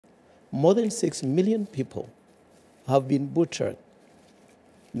more than 6 million people have been butchered.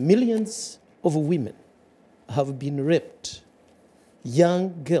 Millions of women have been raped.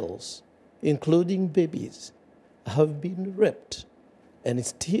 Young girls, including babies, have been raped. And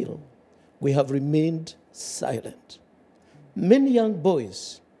still, we have remained silent. Many young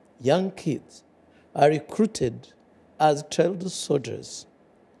boys, young kids, are recruited as child soldiers.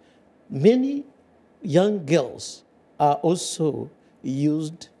 Many young girls are also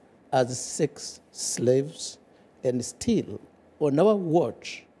used as sex slaves, and still on our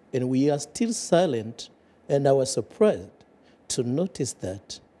watch, and we are still silent, and I was surprised to notice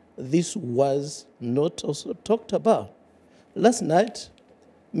that this was not also talked about. Last night,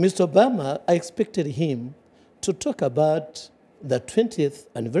 Mr. Obama, I expected him to talk about the 20th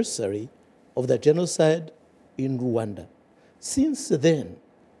anniversary of the genocide in Rwanda. Since then,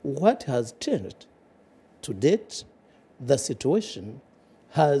 what has changed? To date, the situation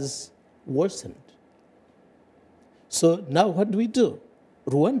has worsened. So now what do?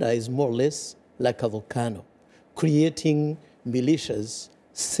 Rwanda is more or less like a volcano, creating militias,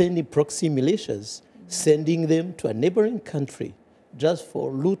 sending proxy militias, sending them to a neighboring country just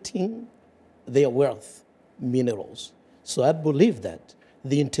for looting their wealth, minerals. So I believe that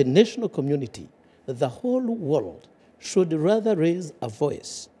the international community, the whole world, should rather raise a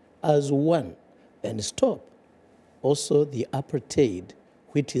voice as one and stop also the apartheid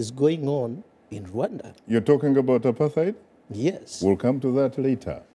which is going on in Rwanda. You're talking about apartheid? Yes. We'll come to that later.